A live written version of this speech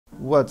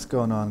What's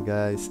going on,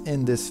 guys?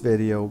 In this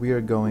video we are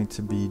going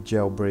to be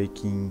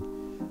jailbreaking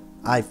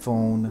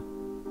iPhone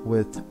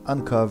with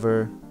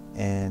unc0ver,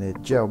 and it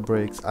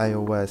jailbreaks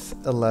iOS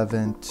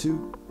 11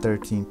 to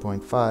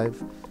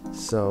 13.5.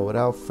 So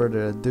without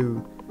further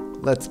ado,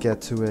 let's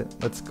get to it.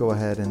 Let's go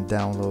ahead and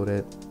download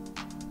it.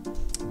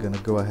 I'm gonna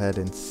go ahead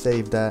and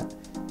save that,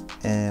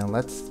 and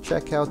let's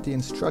check out the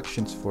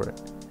instructions for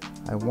it.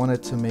 I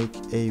wanted to make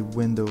a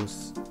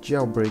Windows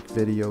jailbreak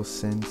video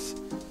since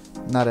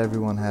not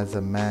everyone has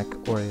a Mac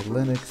or a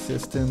Linux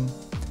system.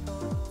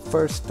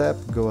 First step,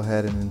 go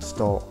ahead and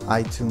install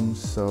iTunes.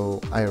 So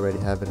I already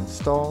have it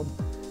installed.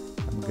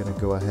 I'm gonna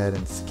go ahead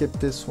and skip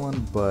this one,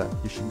 but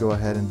you should go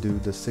ahead and do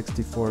the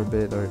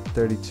 64-bit or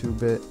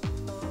 32-bit.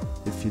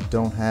 If you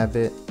don't have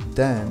it,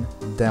 then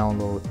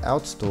download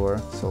unc0ver.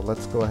 So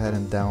let's go ahead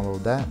and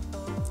download that.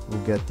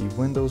 We'll get the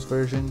Windows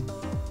version.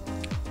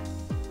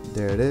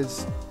 There it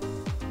is.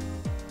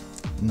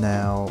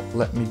 Now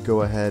let me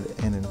go ahead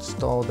and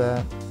install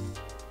that.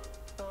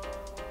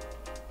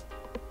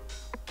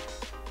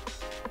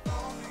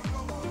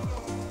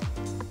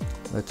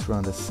 Let's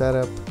run the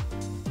setup.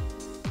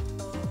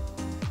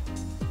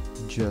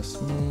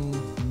 Just me,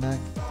 Mac.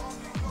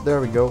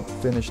 There we go,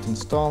 finished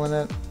installing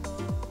it.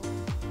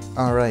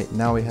 Alright,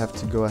 now we have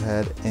to go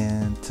ahead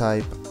and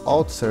type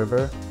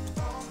unc0ver.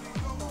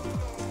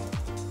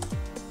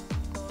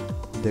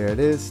 There it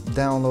is.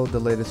 Download the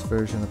latest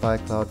version of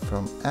iCloud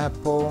from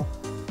Apple.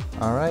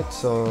 Alright,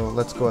 so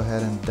let's go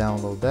ahead and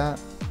download that.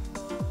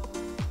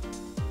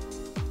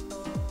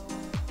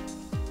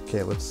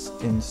 Okay, let's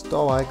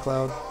install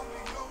iCloud.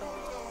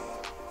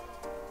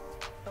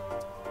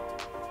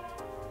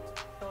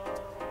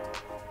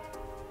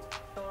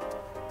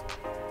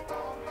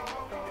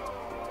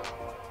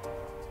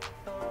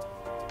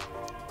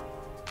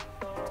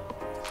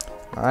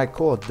 Alright,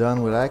 cool,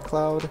 done with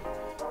iCloud.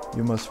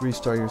 You must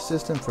restart your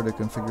system for the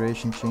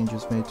configuration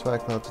changes made to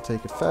iCloud to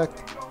take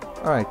effect.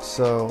 Alright,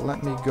 so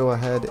let me go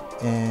ahead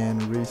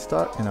and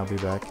restart, and I'll be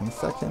back in a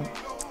second.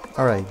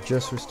 Alright,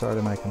 just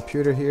restarted my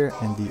computer here,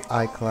 and the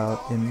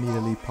iCloud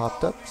immediately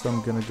popped up, so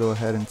I'm gonna go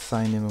ahead and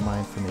sign in with my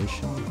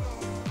information.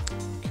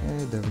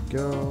 Okay, there we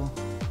go.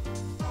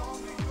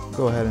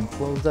 Go ahead and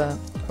close that.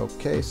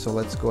 Okay, so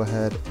let's go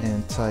ahead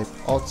and type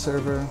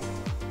unc0ver.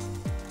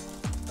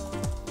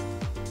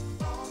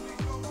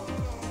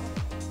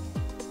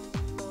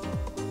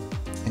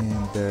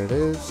 And there it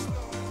is.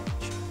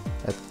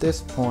 At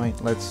this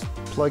point, let's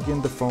plug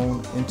in the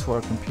phone into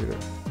our computer.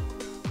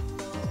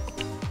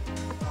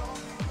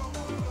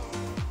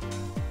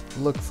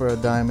 Look for a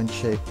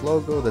diamond-shaped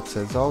logo that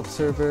says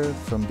unc0ver.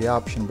 From the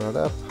option brought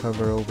up,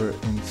 hover over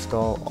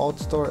Install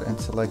unc0ver and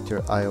select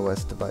your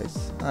iOS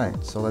device.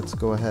 Alright, so let's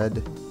go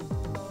ahead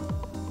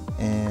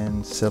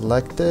and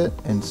select it,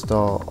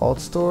 install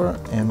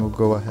unc0ver, and we'll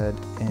go ahead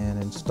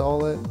and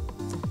install it.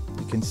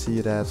 You can see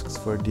it asks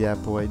for the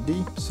Apple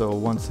ID, so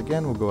once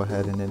again we'll go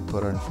ahead and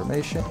input our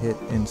information, hit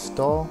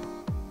install.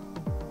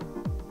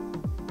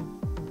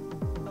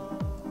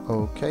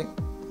 Okay.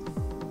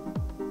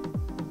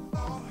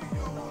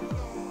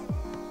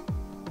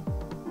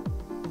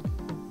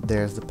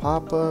 There's the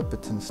pop-up,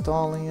 it's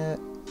installing it.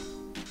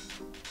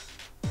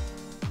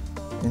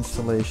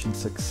 Installation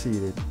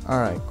succeeded.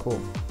 Alright, cool.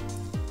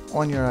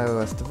 On your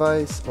iOS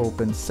device,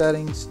 open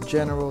Settings,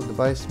 General,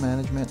 Device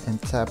Management,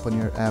 and tap on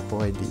your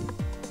Apple ID.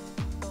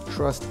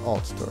 Trust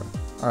unc0ver.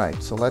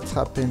 Alright, so let's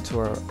hop into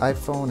our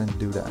iPhone and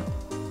do that.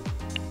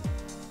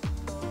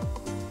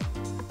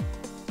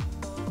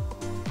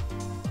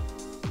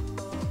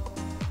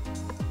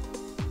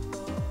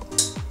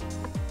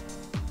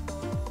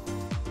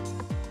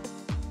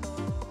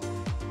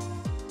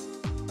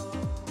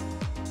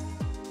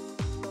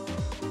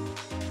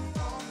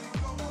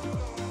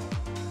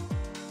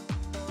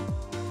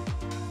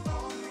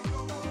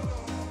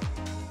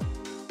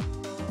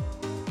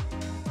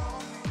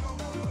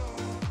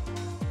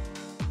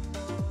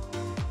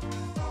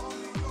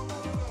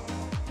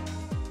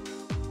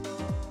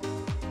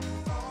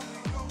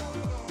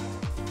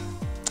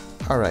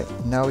 Alright,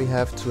 now we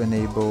have to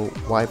enable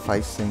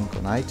Wi-Fi sync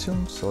on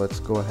iTunes, so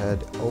let's go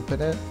ahead, open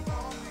it.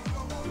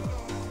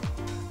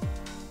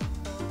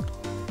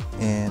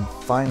 And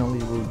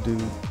finally we'll do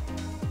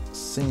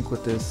sync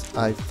with this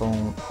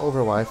iPhone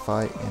over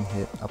Wi-Fi and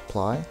hit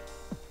apply.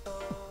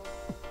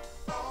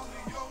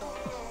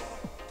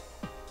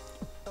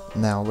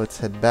 Now let's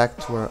head back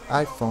to our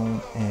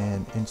iPhone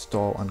and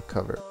install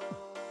unc0ver.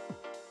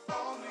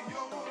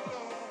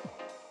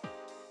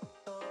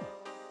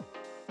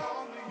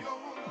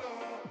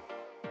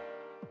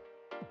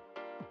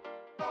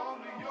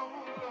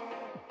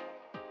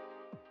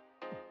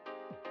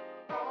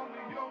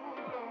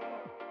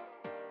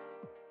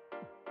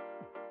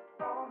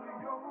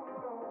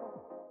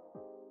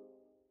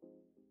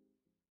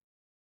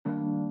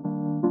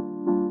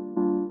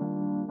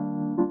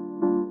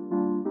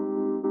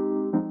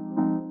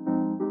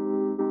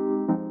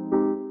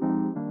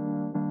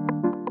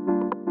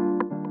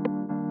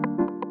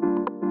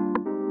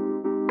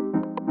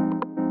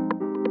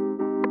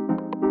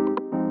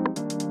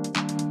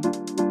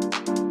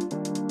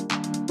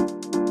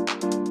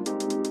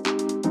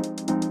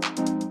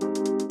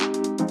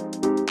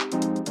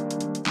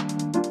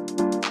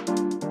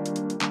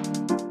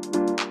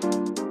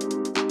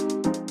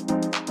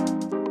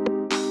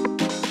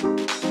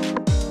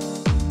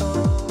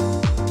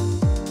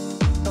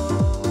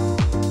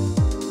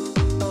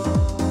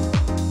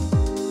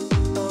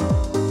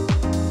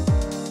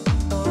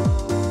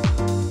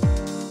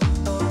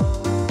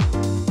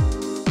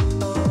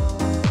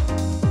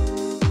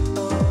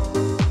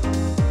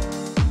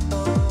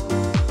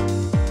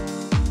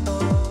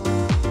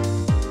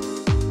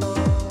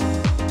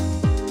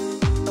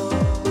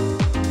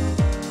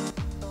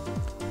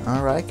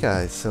 Alright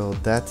guys, so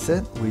that's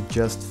it. We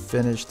just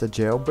finished the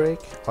jailbreak.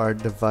 Our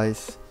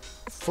device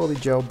fully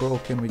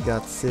jailbroken. We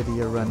got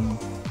Cydia running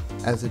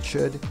as it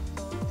should.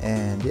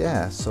 And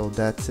yeah, so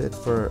that's it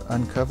for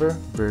unc0ver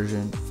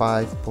version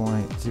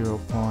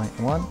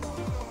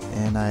 5.0.1.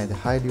 And I'd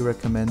highly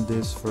recommend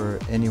this for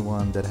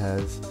anyone that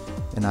has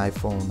an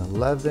iPhone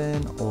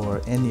 11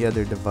 or any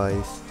other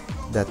device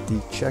that the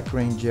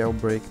checkra1n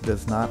jailbreak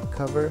does not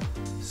cover.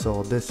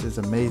 So this is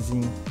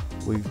amazing.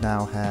 We've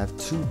now have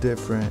 2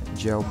 different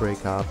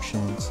jailbreak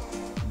options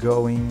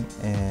going,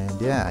 and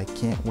yeah, I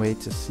can't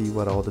wait to see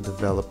what all the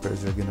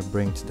developers are gonna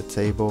bring to the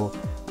table.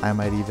 I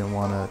might even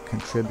want to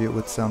contribute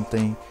with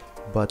something.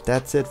 But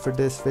that's it for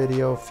this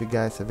video. If you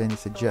guys have any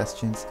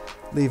suggestions,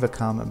 leave a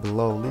comment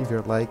below, leave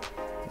your like,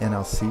 and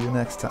I'll see you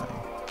next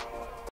time.